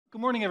Good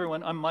morning,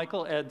 everyone. I'm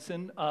Michael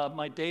Edson.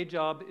 My day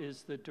job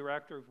is the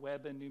Director of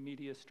Web and New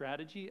Media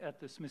Strategy at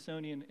the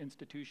Smithsonian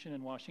Institution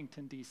in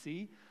Washington,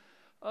 D.C.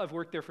 I've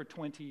worked there for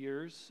 20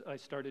 years. I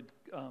started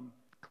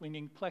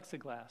cleaning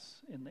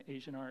plexiglass in the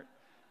Asian art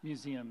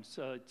museums,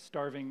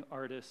 starving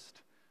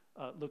artist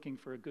looking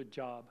for a good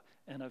job,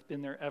 and I've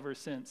been there ever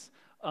since.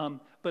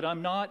 But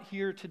I'm not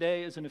here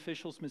today as an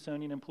official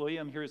Smithsonian employee.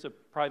 I'm here as a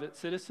private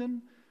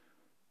citizen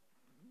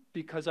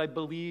because I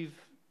believe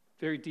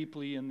very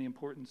deeply in the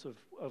importance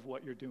of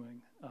what you're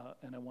doing,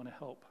 and I want to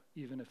help,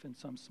 even if in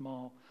some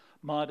small,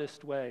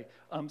 modest way.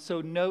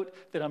 So note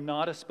that I'm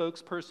not a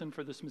spokesperson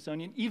for the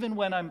Smithsonian. Even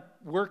when I'm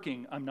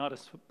working, I'm not a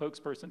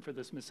spokesperson for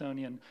the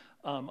Smithsonian.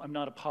 I'm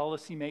not a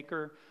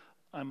policymaker.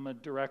 I'm a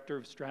director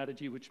of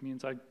strategy, which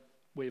means I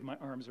wave my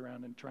arms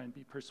around and try and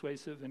be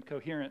persuasive and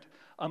coherent.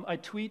 I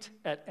tweet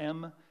at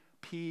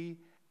MP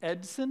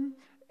Edson,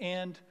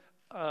 and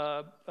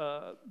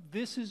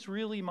this is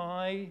really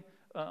my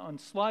on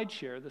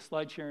SlideShare, the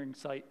slide sharing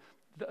site,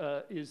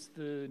 is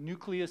the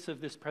nucleus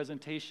of this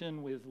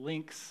presentation with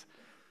links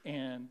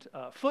and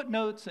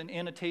footnotes and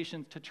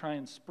annotations to try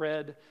and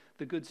spread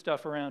the good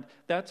stuff around.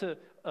 That's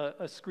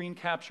a screen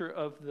capture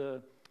of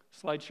the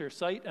SlideShare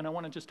site, and I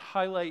want to just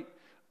highlight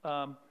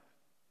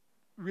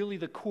really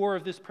the core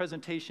of this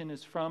presentation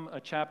is from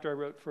a chapter I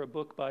wrote for a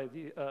book by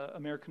the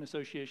American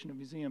Association of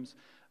Museums.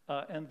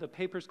 And the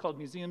paper's called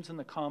Museums in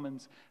the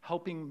Commons,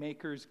 Helping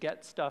Makers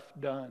Get Stuff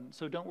Done.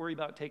 So don't worry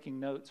about taking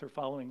notes or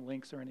following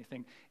links or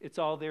anything. It's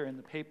all there in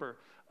the paper.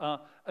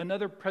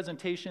 Another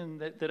presentation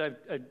that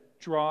I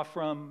draw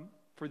from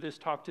for this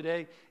talk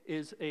today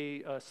is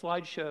a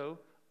slideshow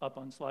up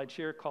on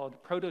SlideShare called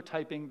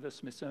Prototyping the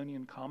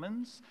Smithsonian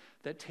Commons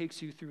that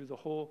takes you through the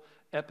whole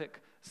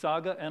epic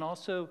saga, and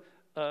also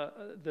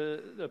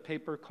the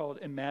paper called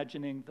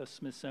Imagining the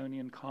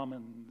Smithsonian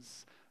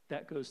Commons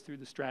that goes through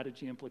the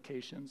strategy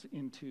implications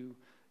into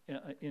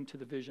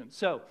the vision.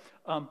 So,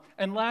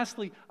 and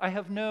lastly, I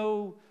have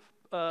no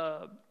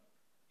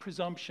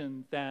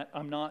presumption that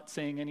I'm not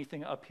saying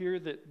anything up here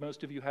that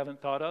most of you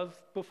haven't thought of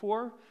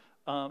before.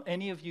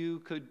 Any of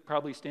you could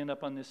probably stand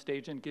up on this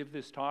stage and give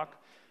this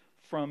talk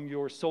from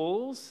your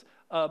souls,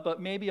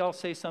 but maybe I'll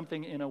say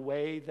something in a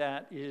way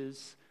that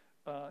is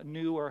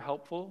new or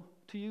helpful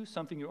to you,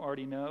 something you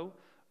already know,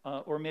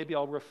 or maybe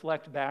I'll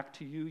reflect back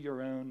to you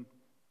your own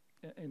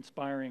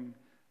inspiring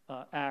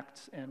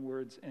acts and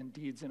words and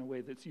deeds in a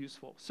way that's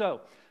useful. So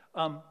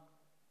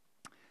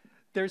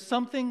there's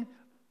something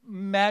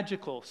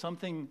magical,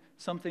 something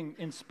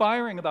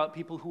inspiring about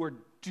people who are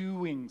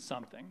doing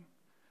something.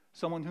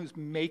 Someone who's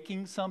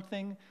making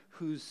something,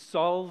 who's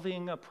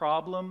solving a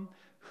problem,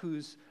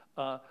 who's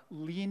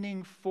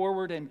leaning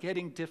forward and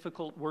getting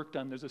difficult work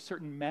done. There's a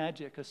certain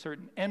magic, a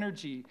certain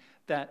energy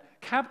that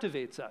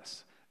captivates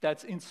us,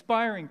 that's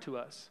inspiring to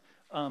us.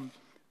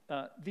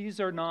 These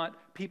are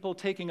not people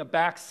taking a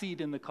back seat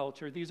in the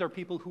culture. These are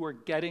people who are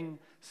getting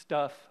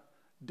stuff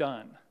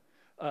done.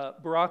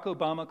 Barack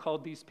Obama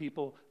called these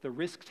people the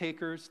risk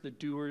takers, the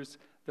doers,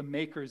 the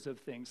makers of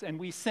things. And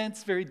we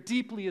sense very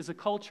deeply as a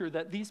culture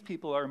that these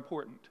people are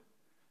important.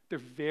 They're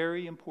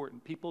very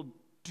important. People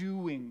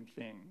doing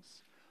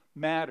things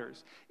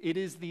matters. It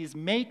is these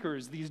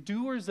makers, these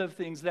doers of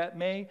things that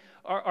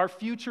our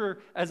future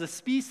as a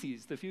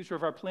species, the future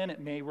of our planet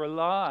may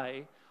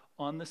rely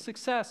on the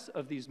success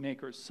of these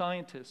makers,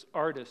 scientists,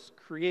 artists,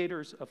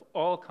 creators of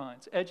all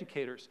kinds,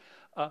 educators.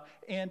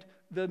 And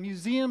the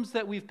museums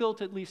that we've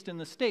built, at least in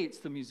the States,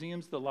 the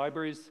museums, the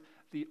libraries,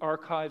 the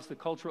archives, the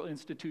cultural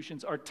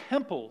institutions, are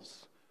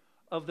temples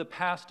of the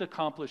past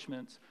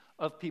accomplishments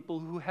of people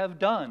who have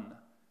done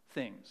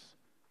things,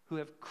 who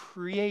have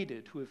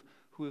created,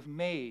 who have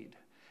made.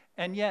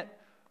 And yet,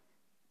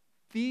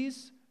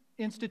 these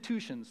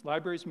institutions,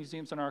 libraries,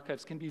 museums, and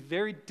archives, can be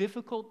very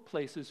difficult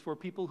places for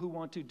people who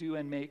want to do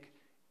and make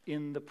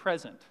in the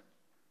present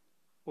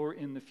or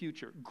in the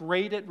future.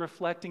 Great at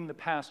reflecting the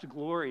past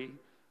glory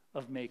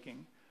of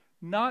making.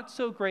 Not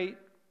so great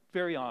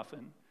very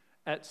often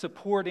at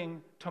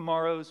supporting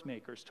tomorrow's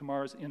makers,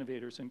 tomorrow's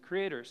innovators and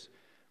creators.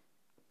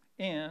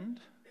 And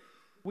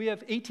we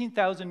have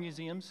 18,000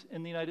 museums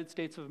in the United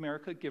States of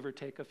America, give or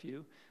take a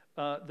few.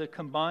 The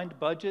combined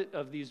budget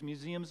of these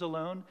museums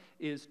alone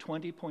is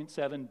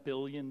 $20.7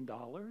 billion.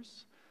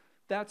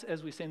 That's,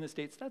 as we say in the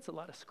States, that's a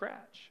lot of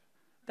scratch.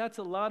 That's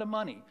a lot of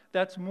money.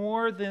 That's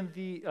more than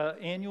the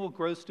annual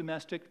gross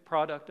domestic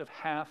product of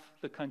half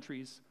the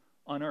countries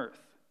on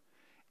Earth.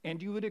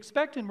 And you would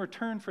expect in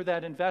return for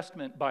that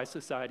investment by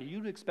society,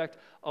 you'd expect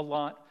a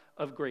lot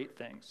of great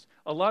things.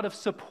 A lot of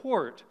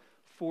support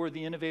for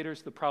the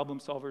innovators, the problem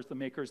solvers, the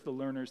makers, the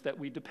learners that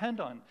we depend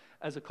on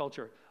as a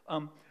culture.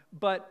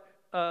 But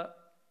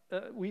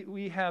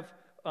we have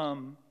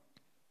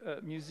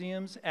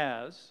museums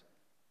as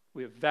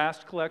we have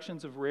vast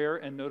collections of rare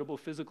and notable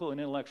physical and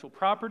intellectual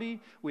property.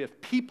 We have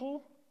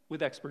people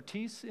with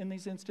expertise in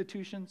these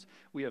institutions.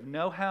 We have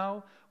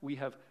know-how. We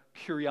have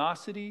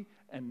curiosity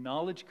and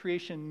knowledge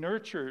creation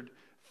nurtured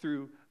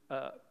through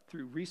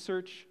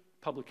research,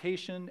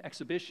 publication,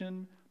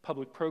 exhibition,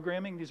 public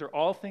programming. These are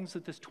all things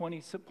that this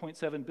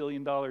 $20.7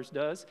 billion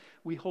does.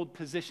 We hold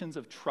positions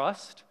of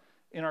trust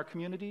in our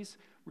communities,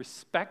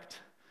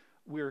 respect.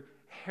 We're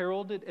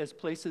heralded as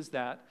places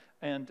that,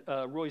 and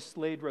Roy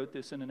Slade wrote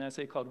this in an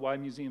essay called Why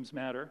Museums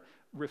Matter,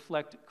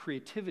 reflect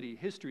creativity,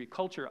 history,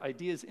 culture,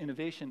 ideas,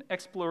 innovation,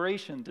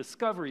 exploration,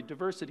 discovery,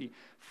 diversity,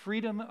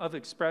 freedom of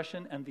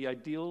expression, and the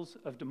ideals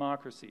of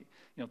democracy.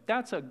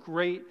 That's a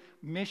great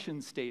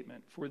mission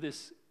statement for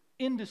this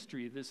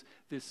industry, this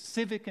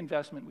civic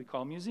investment we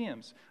call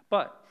museums.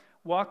 But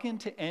walk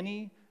into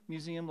any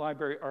museum,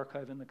 library,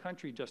 archive in the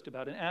country just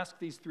about and ask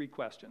these three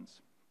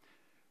questions.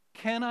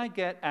 Can I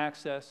get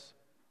access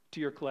to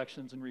your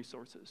collections and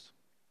resources?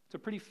 It's a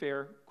pretty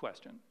fair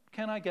question.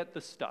 Can I get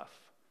the stuff?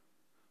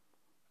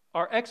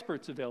 Are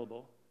experts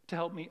available to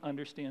help me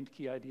understand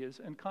key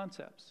ideas and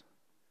concepts?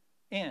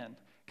 And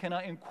can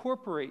I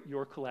incorporate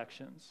your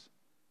collections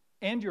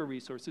and your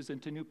resources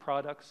into new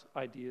products,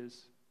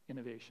 ideas,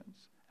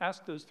 innovations?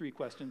 Ask those three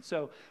questions.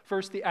 So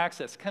first, the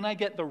access. Can I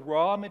get the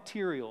raw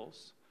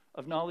materials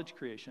of knowledge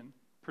creation,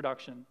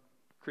 production,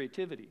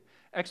 creativity?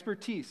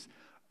 Expertise.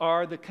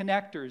 Are the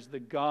connectors, the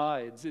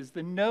guides, is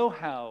the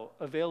know-how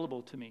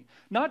available to me?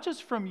 Not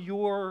just from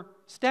your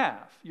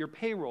staff, your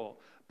payroll,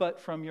 but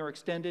from your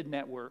extended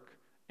network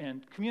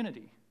and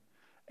community.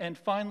 And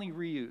finally,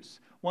 reuse.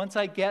 Once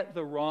I get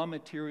the raw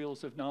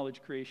materials of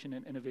knowledge creation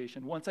and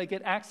innovation, once I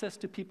get access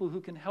to people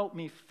who can help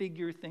me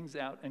figure things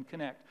out and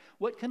connect,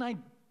 what can I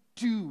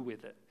do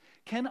with it?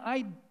 Can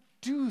I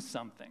do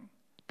something?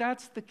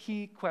 That's the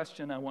key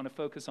question I want to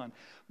focus on.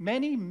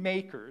 Many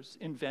makers,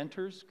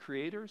 inventors,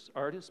 creators,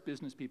 artists,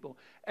 business people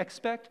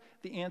expect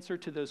the answer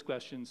to those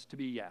questions to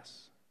be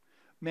yes.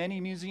 Many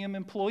museum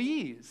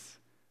employees,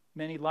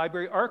 many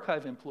library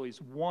archive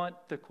employees want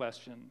the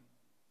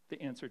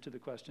answer to the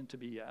question to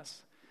be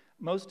yes.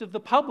 Most of the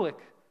public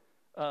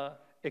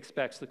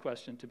expects the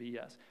question to be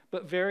yes.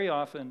 But very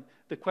often,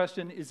 the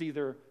question is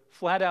either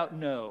flat out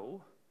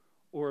no,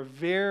 or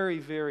very,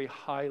 very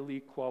highly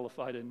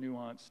qualified and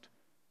nuanced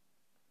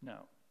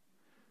no.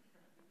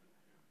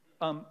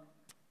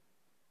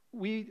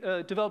 We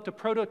developed a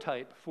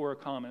prototype for a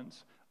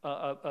commons,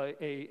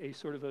 a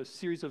sort of a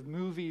series of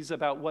movies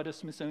about what a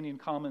Smithsonian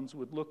Commons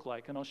would look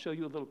like, and I'll show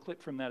you a little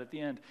clip from that at the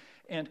end.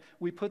 And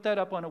we put that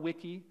up on a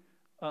wiki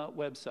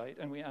website,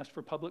 and we asked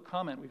for public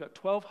comment. We got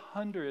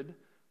 1,200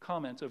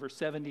 comments, over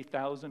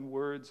 70,000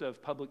 words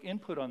of public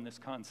input on this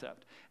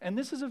concept. And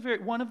this is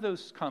one of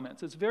those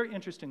comments. It's a very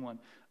interesting one.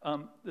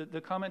 The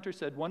commenter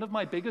said, one of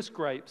my biggest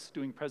gripes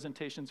doing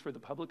presentations for the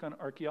public on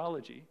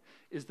archaeology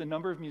is the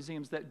number of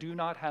museums that do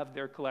not have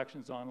their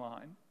collections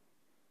online.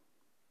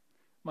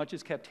 Much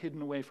is kept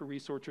hidden away for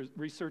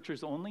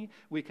researchers only.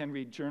 We can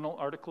read journal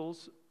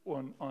articles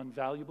on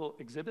valuable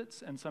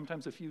exhibits, and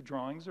sometimes a few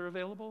drawings are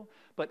available,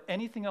 but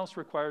anything else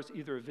requires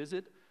either a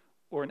visit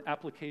or an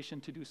application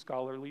to do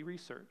scholarly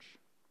research.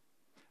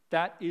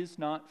 That is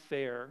not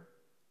fair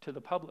to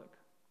the public,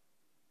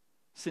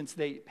 since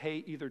they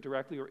pay either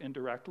directly or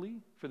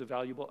indirectly for the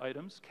valuable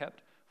items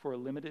kept for a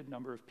limited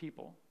number of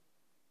people.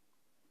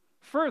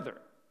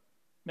 Further,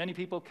 many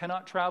people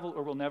cannot travel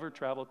or will never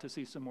travel to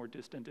see some more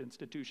distant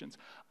institutions.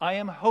 I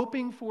am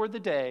hoping for the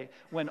day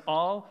when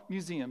all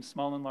museums,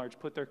 small and large,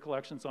 put their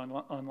collections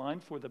online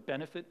for the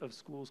benefit of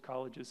schools,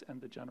 colleges,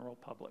 and the general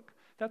public.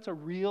 That's a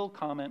real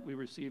comment we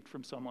received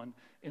from someone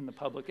in the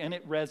public, and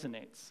it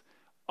resonates.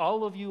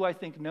 All of you, I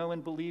think, know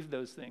and believe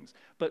those things,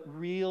 but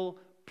real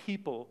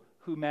people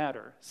who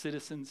matter,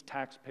 citizens,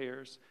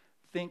 taxpayers,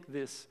 think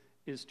this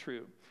is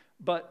true.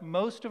 But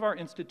most of our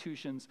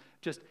institutions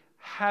just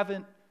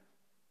haven't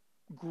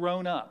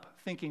grown up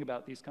thinking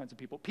about these kinds of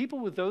people. People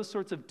with those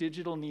sorts of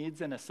digital needs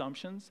and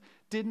assumptions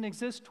didn't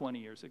exist 20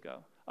 years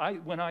ago.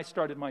 When I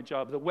started my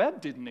job, the web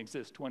didn't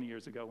exist 20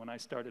 years ago when I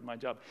started my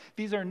job.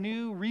 These are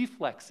new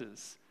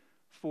reflexes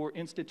for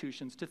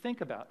institutions to think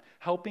about,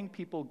 helping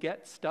people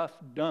get stuff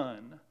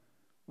done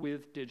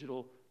with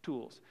digital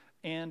tools.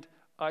 And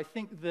I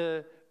think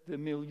the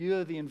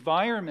milieu, the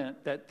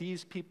environment that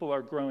these people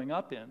are growing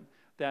up in,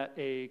 that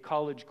a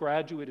college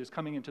graduate is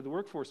coming into the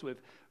workforce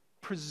with,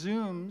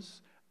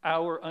 presumes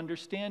our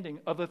understanding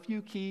of a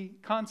few key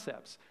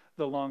concepts.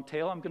 The long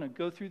tail, I'm going to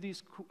go through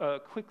these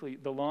quickly.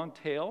 The long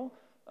tail,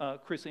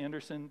 Chris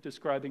Anderson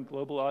describing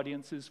global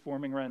audiences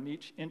forming around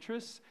niche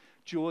interests.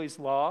 Joy's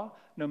law,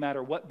 no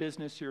matter what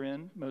business you're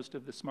in, most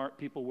of the smart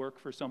people work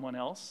for someone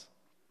else.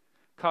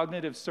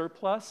 Cognitive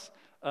surplus,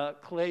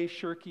 Clay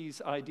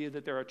Shirky's idea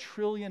that there are 1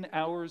 trillion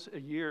hours a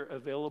year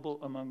available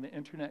among the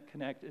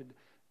internet-connected,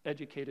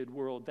 educated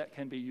world that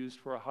can be used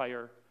for a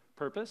higher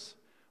purpose.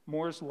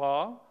 Moore's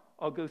law,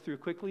 I'll go through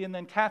quickly, and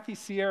then Kathy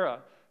Sierra,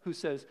 who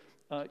says,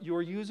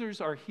 your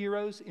users are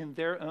heroes in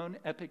their own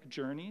epic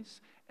journeys,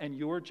 and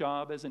your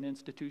job as an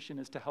institution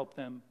is to help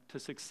them to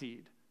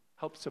succeed.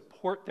 Help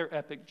support their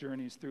epic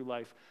journeys through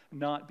life,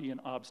 not be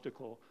an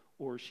obstacle,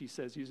 or she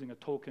says, using a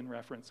Tolkien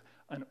reference,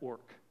 an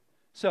orc.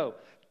 So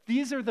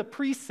these are the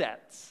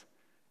presets.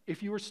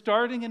 If you were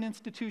starting an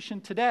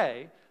institution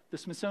today, The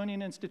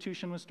Smithsonian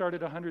Institution was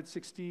started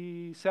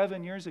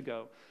 167 years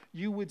ago.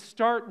 You would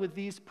start with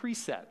these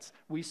presets.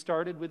 We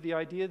started with the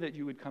idea that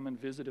you would come and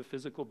visit a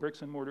physical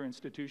bricks and mortar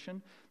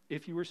institution.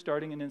 If you were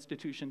starting an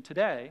institution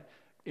today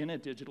in a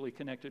digitally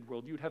connected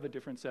world, you'd have a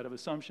different set of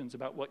assumptions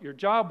about what your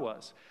job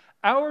was.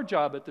 Our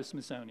job at the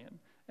Smithsonian,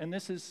 and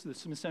this is the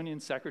Smithsonian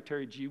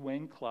Secretary G.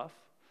 Wayne Clough,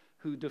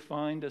 who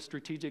defined a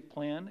strategic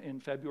plan in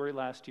February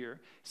last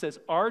year, says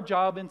our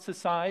job in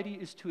society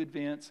is to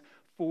advance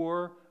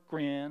 4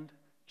 grand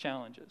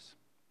challenges: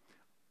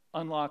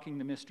 unlocking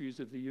the mysteries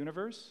of the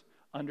universe,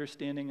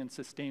 understanding and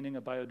sustaining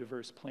a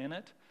biodiverse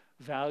planet,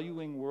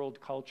 valuing world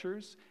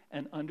cultures,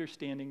 and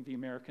understanding the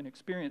American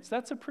experience.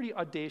 That's a pretty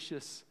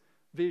audacious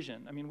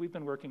vision. I mean, we've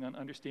been working on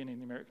understanding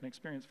the American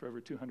experience for over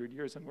 200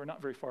 years, and we're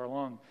not very far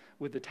along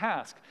with the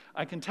task.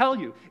 I can tell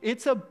you,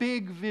 it's a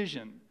big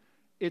vision.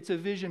 It's a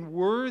vision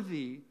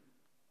worthy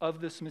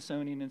of the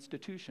Smithsonian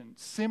Institution.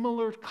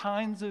 Similar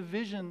kinds of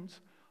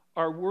visions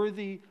are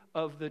worthy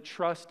of the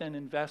trust and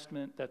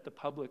investment that the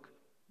public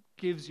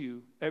gives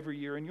you every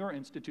year in your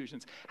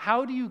institutions.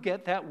 How do you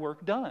get that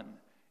work done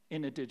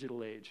in a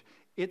digital age?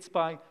 It's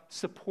by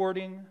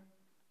supporting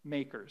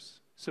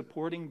makers,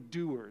 supporting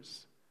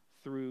doers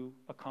through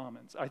a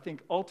commons. I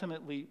think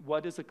ultimately,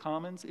 what is a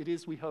commons? It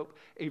is, we hope,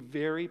 a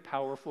very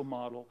powerful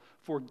model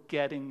for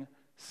getting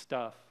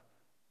stuff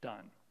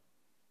done.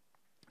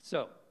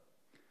 So,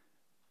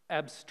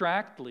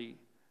 abstractly,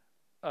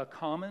 a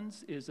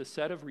commons is a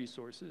set of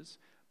resources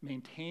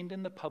maintained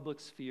in the public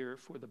sphere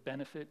for the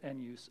benefit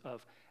and use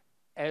of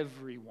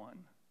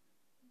everyone.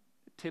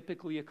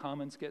 Typically, a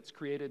commons gets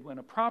created when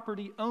a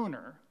property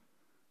owner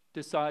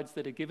decides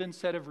that a given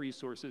set of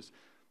resources,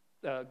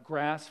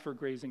 grass for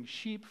grazing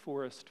sheep,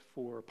 forest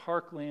for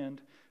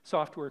parkland,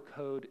 software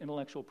code,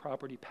 intellectual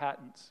property,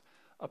 patents.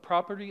 A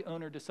property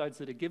owner decides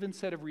that a given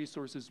set of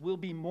resources will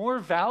be more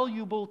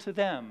valuable to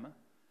them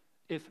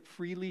if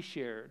freely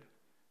shared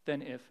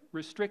than if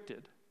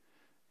restricted.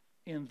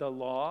 In the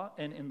law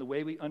and in the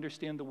way we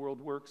understand the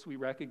world works, we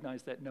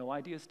recognize that no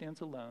idea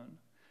stands alone,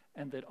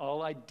 and that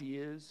all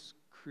ideas,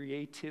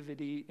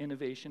 creativity,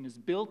 innovation is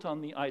built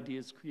on the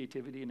ideas,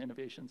 creativity, and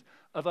innovations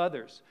of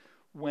others.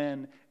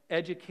 When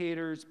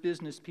educators,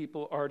 business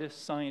people,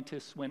 artists,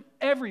 scientists, when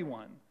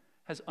everyone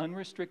has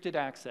unrestricted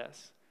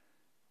access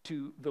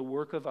to the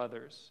work of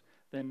others,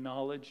 then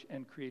knowledge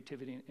and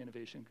creativity and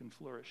innovation can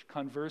flourish.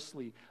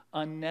 Conversely,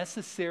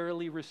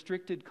 unnecessarily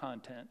restricted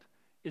content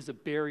is a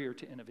barrier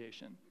to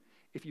innovation.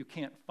 If you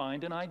can't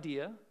find an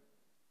idea,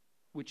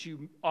 which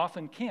you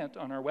often can't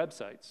on our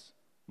websites,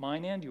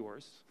 mine and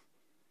yours,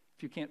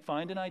 if you can't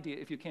find an idea,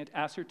 if you can't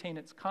ascertain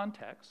its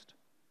context,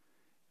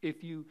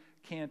 if you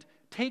can't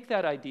take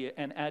that idea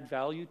and add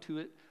value to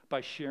it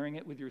by sharing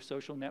it with your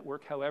social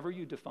network, however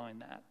you define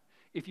that,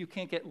 if you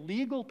can't get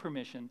legal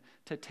permission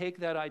to take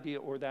that idea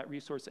or that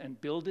resource and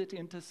build it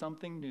into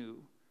something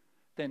new,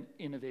 then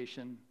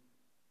innovation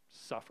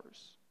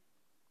suffers.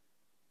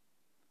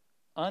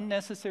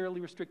 Unnecessarily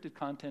restricted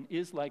content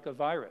is like a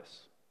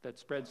virus that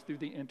spreads through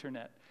the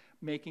internet,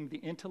 making the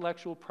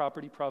intellectual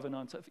property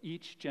provenance of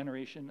each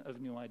generation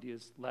of new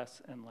ideas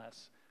less and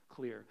less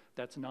clear.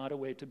 That's not a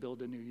way to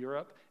build a new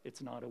Europe.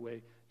 It's not a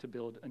way to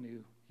build a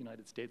new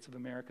United States of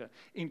America.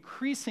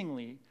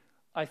 Increasingly,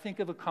 I think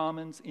of a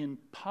commons in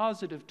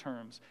positive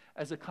terms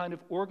as a kind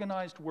of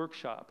organized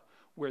workshop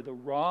where the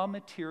raw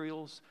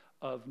materials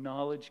of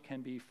knowledge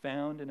can be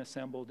found and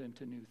assembled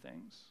into new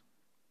things.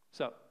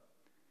 So,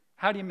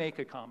 how do you make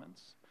a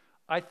commons?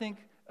 I think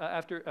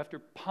after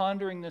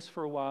pondering this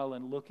for a while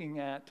and looking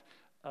at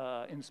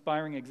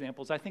inspiring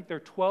examples, I think there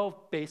are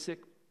 12 basic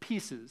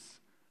pieces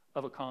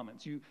of a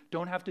commons. You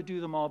don't have to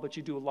do them all, but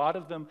you do a lot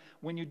of them.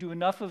 When you do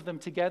enough of them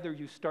together,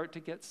 you start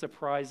to get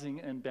surprising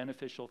and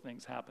beneficial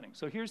things happening.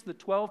 So here's the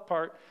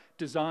 12-part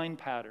design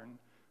pattern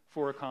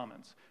for a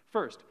commons.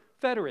 First,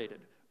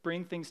 federated.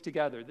 Bring things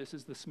together. This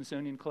is the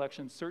Smithsonian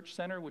Collection Search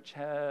Center, which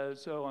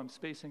has, I'm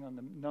spacing on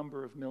the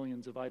number of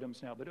millions of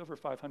items now, but over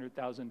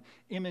 500,000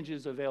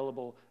 images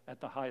available at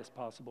the highest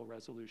possible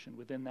resolution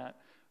within that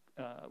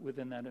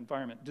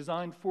environment.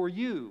 Designed for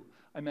you.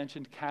 I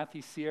mentioned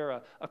Kathy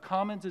Sierra. A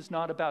commons is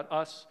not about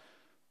us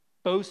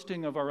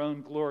boasting of our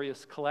own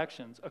glorious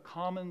collections. A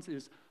commons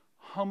is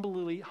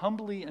humbly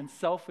and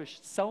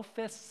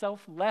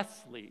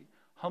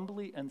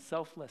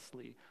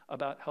selflessly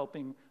about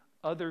helping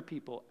other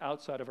people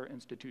outside of our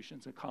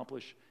institutions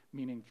accomplish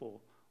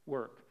meaningful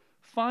work.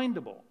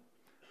 Findable.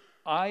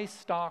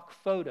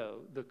 iStockPhoto,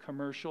 the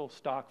commercial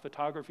stock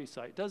photography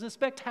site, does a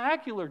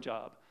spectacular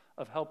job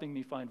of helping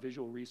me find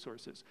visual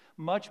resources,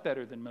 much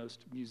better than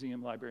most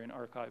museum, library, and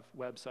archive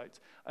websites.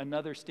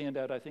 Another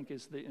standout, I think,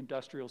 is the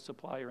industrial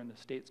supplier in the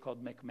States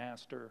called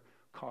McMaster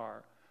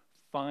Carr.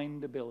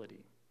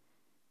 Findability.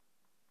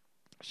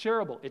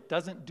 Shareable. It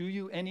doesn't do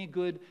you any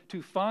good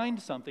to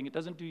find something. It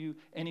doesn't do you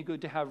any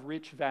good to have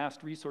rich,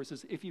 vast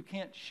resources if you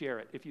can't share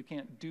it, if you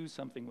can't do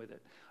something with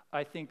it.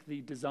 I think the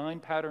design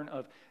pattern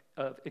of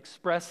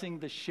expressing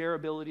the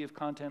shareability of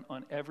content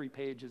on every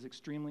page is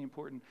extremely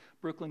important.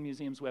 Brooklyn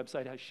Museum's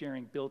website has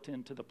sharing built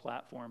into the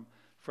platform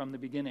from the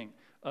beginning.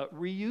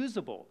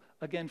 Reusable,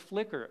 again,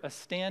 Flickr, a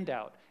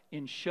standout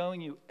in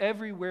showing you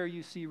everywhere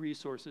you see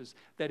resources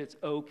that it's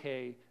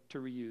okay to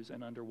reuse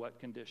and under what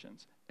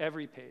conditions.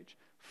 Every page.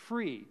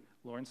 Free,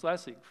 Lawrence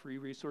Lessig, free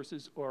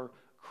resources are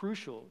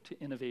crucial to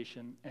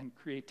innovation and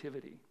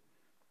creativity.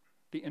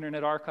 The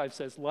Internet Archive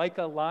says, like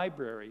a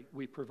library,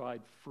 we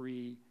provide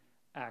free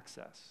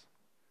access.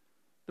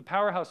 The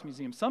Powerhouse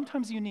Museum,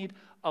 sometimes you need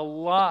a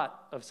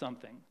lot of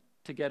something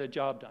to get a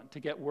job done, to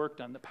get work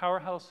done. The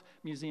Powerhouse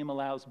Museum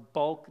allows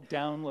bulk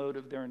download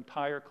of their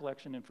entire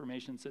collection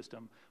information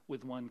system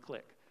with one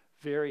click.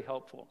 Very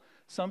helpful.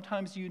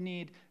 Sometimes you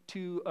need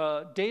to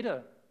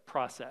data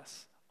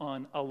process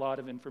on a lot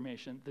of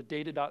information. The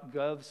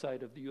data.gov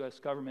site of the US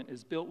government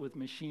is built with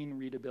machine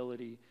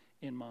readability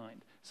in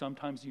mind.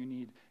 Sometimes you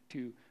need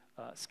to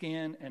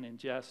scan and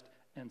ingest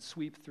and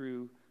sweep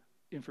through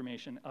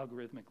information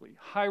algorithmically.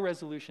 High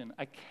resolution.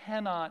 I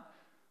cannot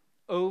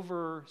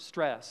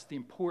overstress the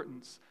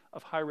importance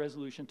of high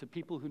resolution to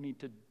people who need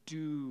to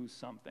do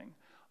something.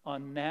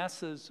 On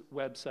NASA's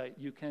website,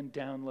 you can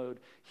download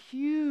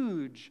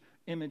huge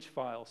image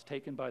files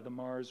taken by the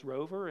Mars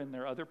rover and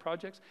their other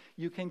projects.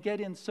 You can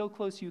get in so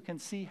close you can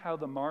see how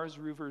the Mars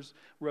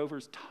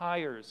rover's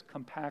tires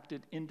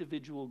compacted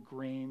individual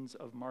grains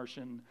of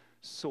Martian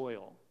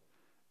soil.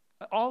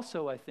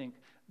 Also, I think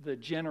the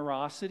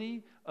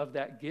generosity of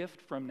that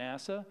gift from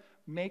NASA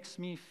makes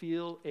me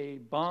feel a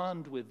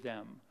bond with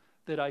them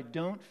that I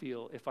don't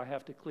feel if I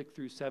have to click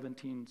through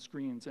 17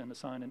 screens and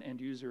assign an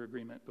end-user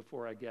agreement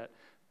before I get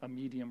a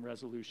medium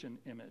resolution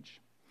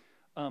image.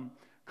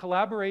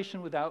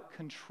 Collaboration without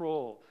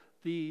control.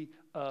 The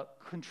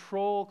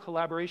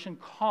collaboration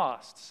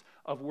costs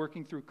of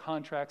working through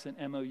contracts and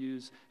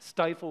MOUs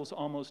stifles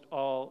almost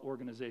all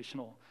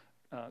organizational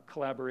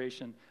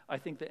collaboration. I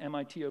think the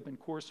MIT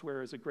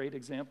OpenCourseware is a great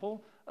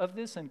example of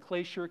this, and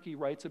Clay Shirky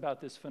writes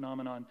about this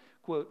phenomenon,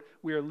 quote,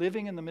 "We are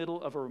living in the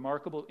middle of a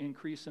remarkable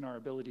increase in our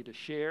ability to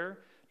share,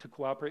 to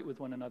cooperate with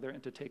one another,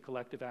 and to take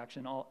collective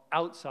action, all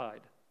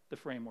outside the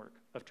framework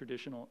of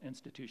traditional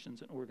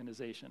institutions and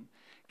organization.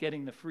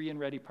 Getting the free and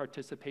ready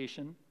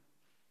participation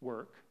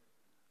work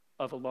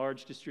of a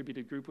large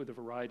distributed group with a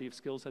variety of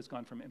skills has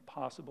gone from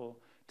impossible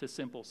to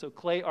simple." So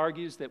Clay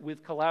argues that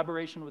with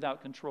collaboration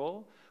without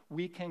control,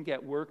 we can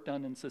get work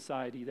done in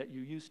society that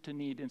you used to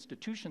need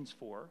institutions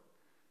for,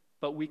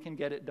 but we can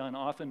get it done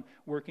often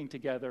working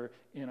together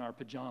in our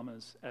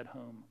pajamas at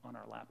home on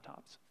our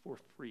laptops for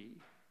free.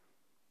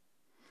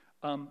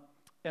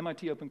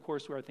 MIT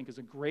OpenCourseware, I think, is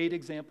a great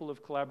example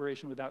of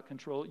collaboration without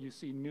control. You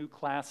see new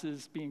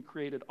classes being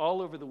created all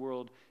over the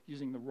world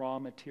using the raw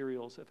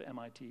materials of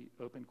MIT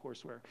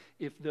OpenCourseware.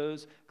 If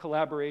those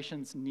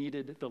collaborations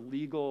needed the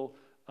legal,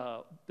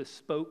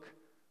 bespoke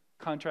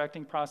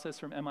contracting process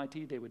from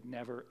MIT, they would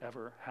never,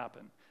 ever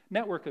happen.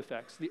 Network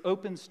effects. The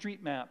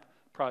OpenStreetMap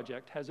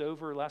project has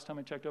last time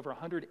I checked, over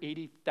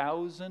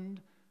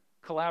 180,000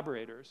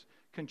 collaborators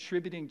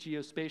contributing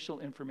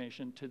geospatial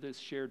information to this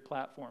shared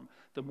platform.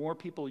 The more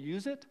people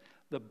use it,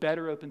 the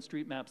better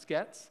OpenStreetMaps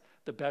gets.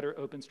 The better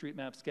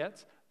OpenStreetMaps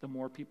gets, the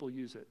more people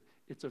use it.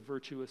 It's a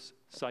virtuous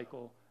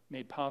cycle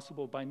made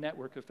possible by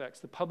network effects.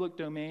 The public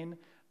domain,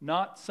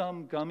 not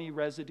some gummy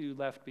residue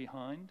left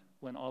behind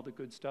when all the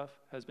good stuff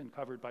has been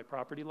covered by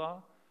property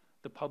law.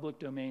 The public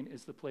domain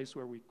is the place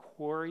where we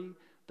quarry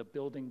the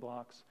building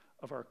blocks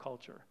of our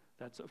culture.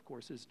 That's, of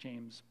course, is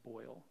James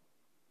Boyle.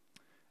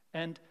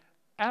 And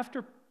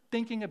after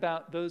thinking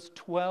about those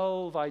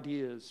 12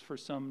 ideas for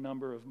some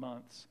number of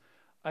months,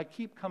 I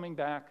keep coming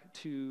back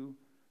to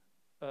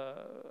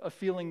a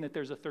feeling that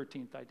there's a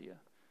 13th idea.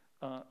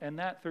 And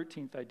that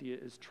 13th idea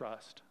is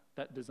trust,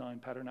 that design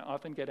pattern. I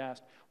often get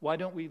asked, why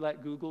don't we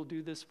let Google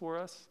do this for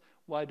us?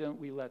 Why don't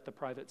we let the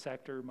private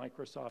sector,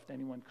 Microsoft,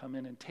 anyone come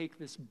in and take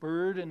this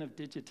burden of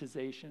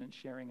digitization and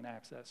sharing and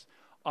access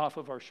off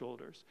of our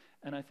shoulders?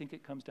 And I think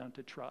it comes down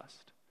to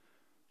trust.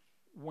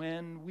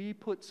 When we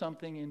put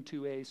something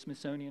into a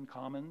Smithsonian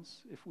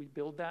Commons, if we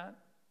build that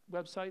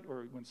website,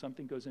 or when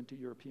something goes into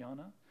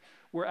Europeana,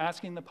 we're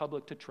asking the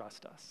public to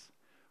trust us.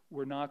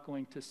 We're not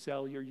going to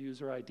sell your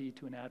user ID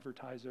to an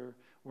advertiser.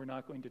 We're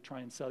not going to try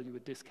and sell you a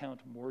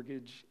discount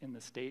mortgage in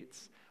the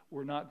States.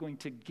 We're not going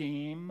to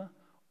game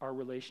our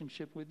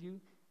relationship with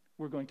you.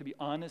 We're going to be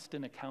honest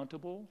and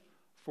accountable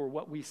for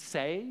what we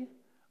say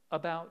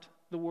about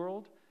the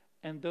world,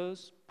 and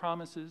those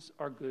promises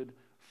are good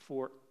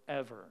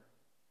forever.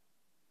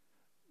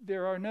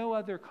 There are no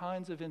other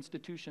kinds of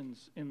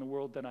institutions in the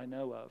world that I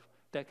know of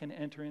that can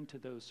enter into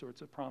those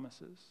sorts of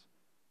promises.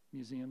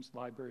 Museums,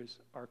 libraries,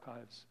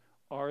 archives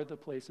are the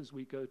places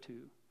we go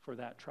to for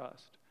that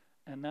trust.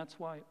 And that's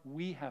why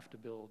we have to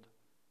build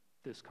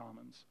this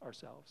commons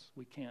ourselves.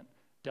 We can't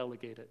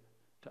delegate it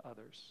to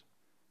others.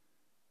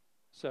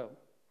 So,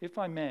 if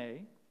I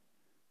may,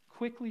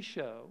 quickly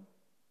show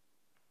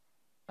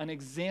an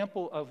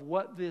example of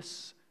what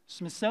this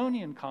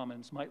Smithsonian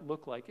Commons might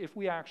look like if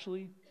we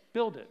actually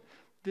build it.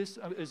 This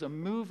is a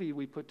movie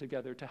we put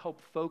together to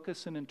help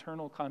focus an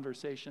internal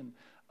conversation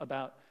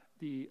about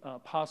the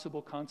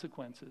possible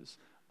consequences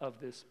of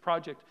this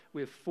project.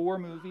 We have 4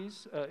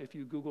 movies. If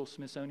you Google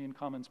Smithsonian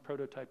Commons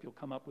prototype, you'll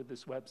come up with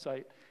this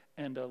website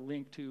and a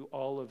link to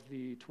all of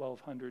the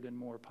 1,200 and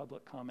more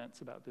public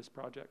comments about this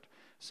project.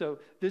 So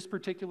this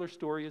particular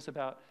story is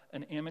about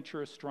an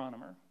amateur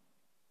astronomer.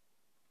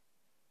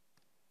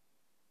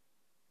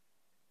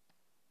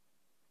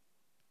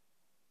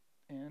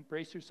 And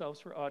brace yourselves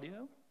for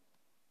audio.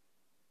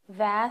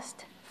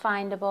 Vast,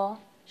 findable,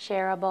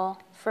 shareable,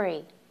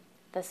 free.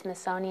 The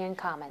Smithsonian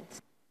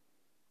Commons.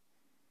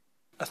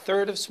 A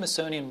third of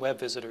Smithsonian web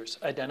visitors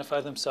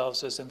identify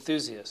themselves as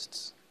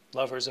enthusiasts,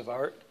 lovers of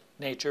art,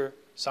 nature,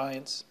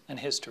 science, and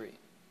history.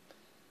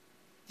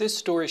 This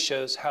story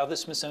shows how the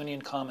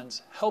Smithsonian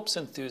Commons helps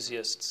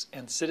enthusiasts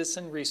and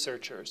citizen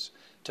researchers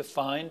to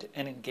find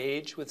and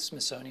engage with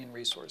Smithsonian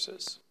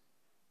resources.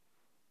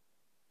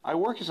 I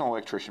work as an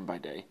electrician by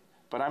day,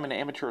 but I'm an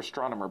amateur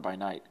astronomer by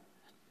night.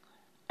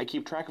 I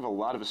keep track of a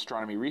lot of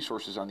astronomy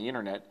resources on the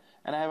internet,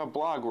 and I have a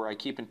blog where I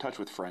keep in touch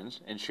with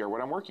friends and share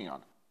what I'm working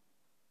on.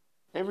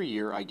 Every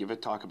year I give a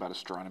talk about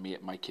astronomy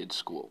at my kids'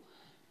 school,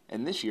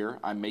 and this year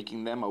I'm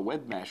making them a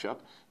web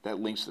mashup that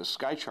links the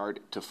sky chart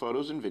to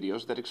photos and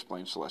videos that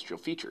explain celestial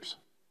features.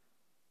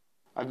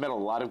 I've met a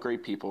lot of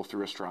great people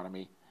through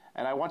astronomy,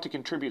 and I want to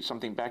contribute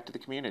something back to the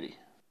community.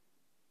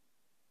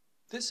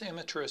 This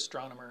amateur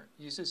astronomer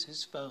uses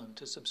his phone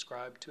to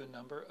subscribe to a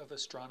number of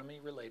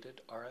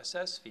astronomy-related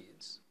RSS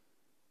feeds.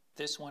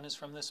 This one is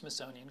from the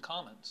Smithsonian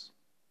Commons.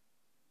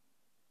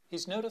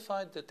 He's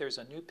notified that there's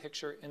a new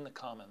picture in the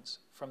Commons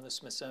from the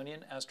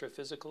Smithsonian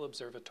Astrophysical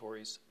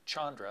Observatory's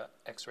Chandra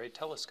X-ray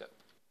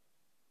telescope.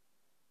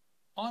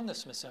 On the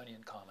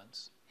Smithsonian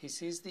Commons, he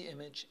sees the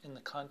image in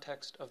the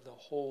context of the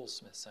whole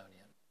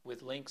Smithsonian,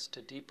 with links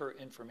to deeper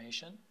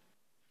information.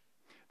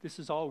 This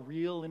is all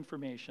real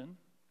information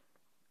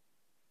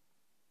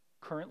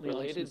currently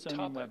Related on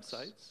Smithsonian topics.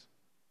 websites.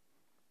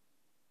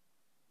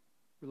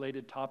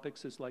 Related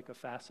topics is like a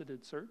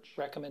faceted search.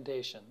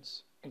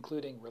 Recommendations,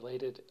 including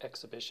related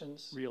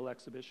exhibitions, Real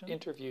exhibition.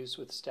 interviews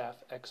with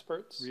staff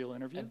experts, Real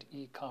interview. and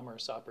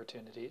e-commerce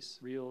opportunities,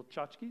 Real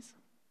tchotchkes.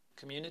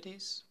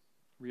 communities,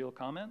 Real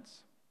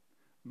comments.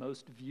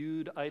 Most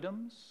viewed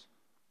items.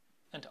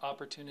 and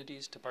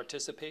opportunities to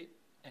participate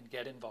and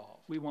get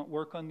involved. We want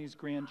work on these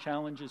grand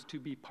challenges to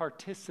be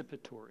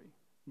participatory,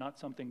 not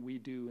something we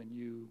do and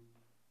you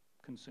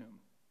consume.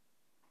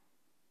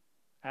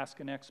 Ask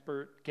an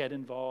expert, get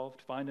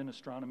involved, find an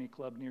astronomy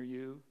club near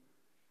you,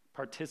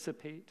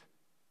 participate.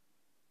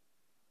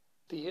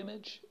 The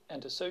image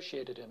and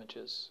associated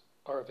images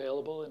are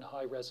available in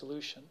high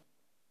resolution.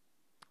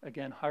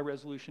 Again, high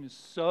resolution is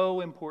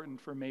so important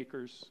for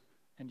makers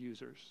and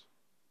users.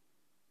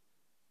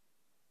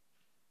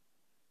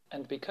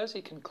 And because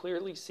he can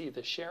clearly see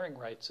the sharing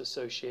rights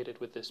associated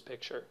with this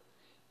picture,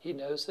 he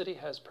knows that he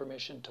has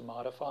permission to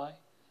modify,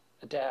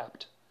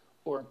 adapt,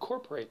 or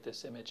incorporate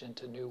this image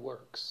into new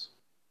works.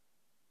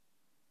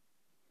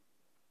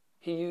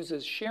 He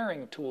uses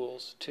sharing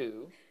tools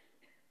to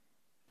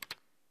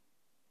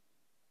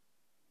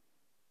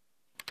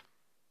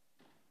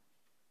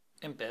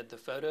embed the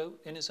photo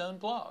in his own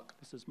blog.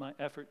 This is my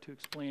effort to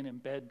explain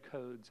embed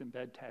codes,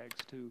 embed tags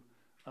to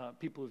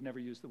people who've never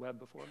used the web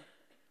before.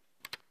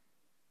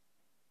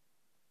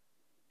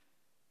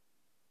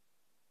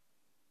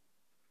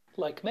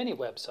 Like many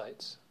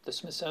websites, the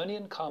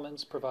Smithsonian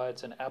Commons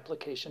provides an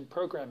application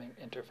programming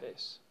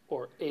interface,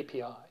 or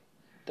API,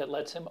 that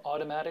lets him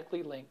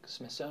automatically link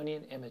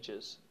Smithsonian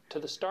images to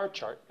the star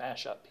chart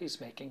mashup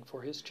he's making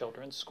for his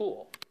children's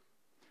school.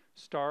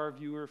 Star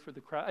viewer for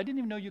the crowd. I didn't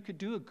even know you could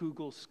do a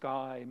Google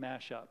Sky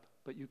mashup,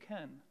 but you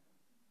can.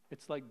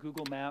 It's like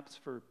Google Maps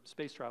for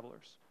space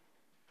travelers.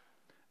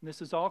 And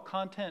this is all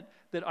content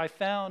that I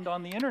found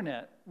on the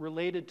internet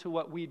related to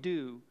what we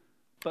do,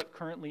 but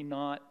currently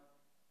not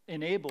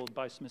enabled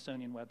by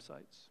Smithsonian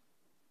websites.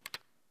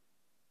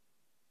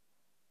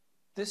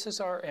 This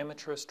is our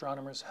amateur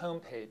astronomer's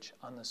homepage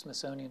on the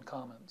Smithsonian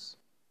Commons.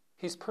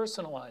 He's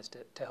personalized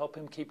it to help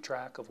him keep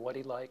track of what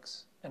he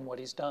likes and what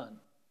he's done.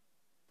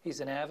 He's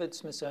an avid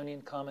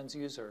Smithsonian Commons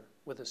user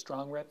with a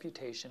strong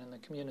reputation in the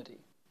community,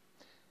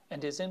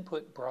 and his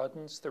input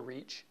broadens the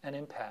reach and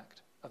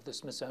impact of the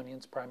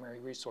Smithsonian's primary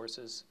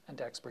resources and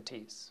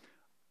expertise.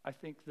 I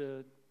think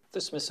the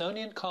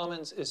Smithsonian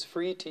Commons is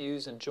free to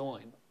use and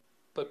join,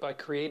 but by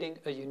creating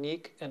a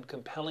unique and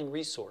compelling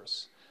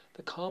resource,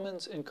 the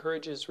Commons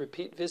encourages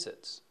repeat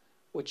visits,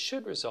 which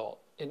should result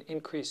in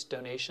increased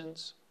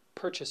donations,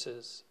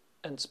 purchases,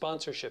 and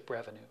sponsorship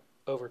revenue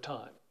over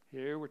time.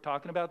 Here we're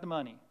talking about the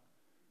money.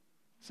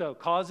 So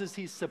causes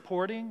he's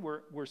supporting,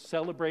 we're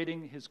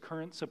celebrating his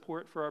current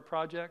support for our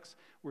projects.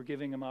 We're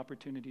giving him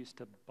opportunities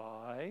to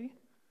buy.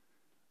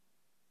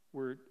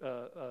 We're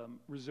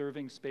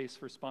reserving space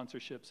for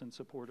sponsorships and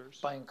supporters.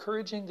 By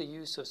encouraging the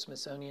use of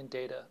Smithsonian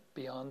data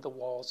beyond the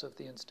walls of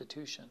the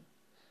institution,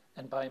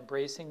 and by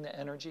embracing the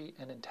energy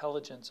and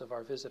intelligence of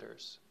our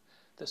visitors,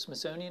 the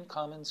Smithsonian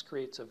Commons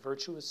creates a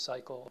virtuous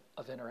cycle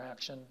of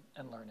interaction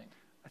and learning.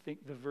 I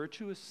think the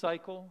virtuous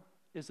cycle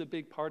is a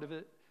big part of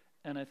it,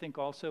 and I think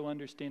also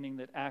understanding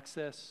that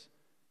access,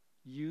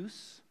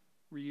 use,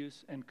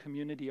 reuse, and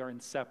community are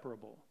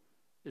inseparable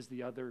is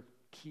the other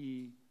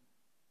key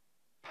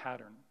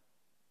pattern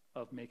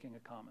of making a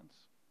commons.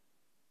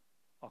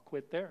 I'll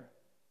quit there.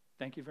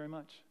 Thank you very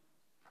much.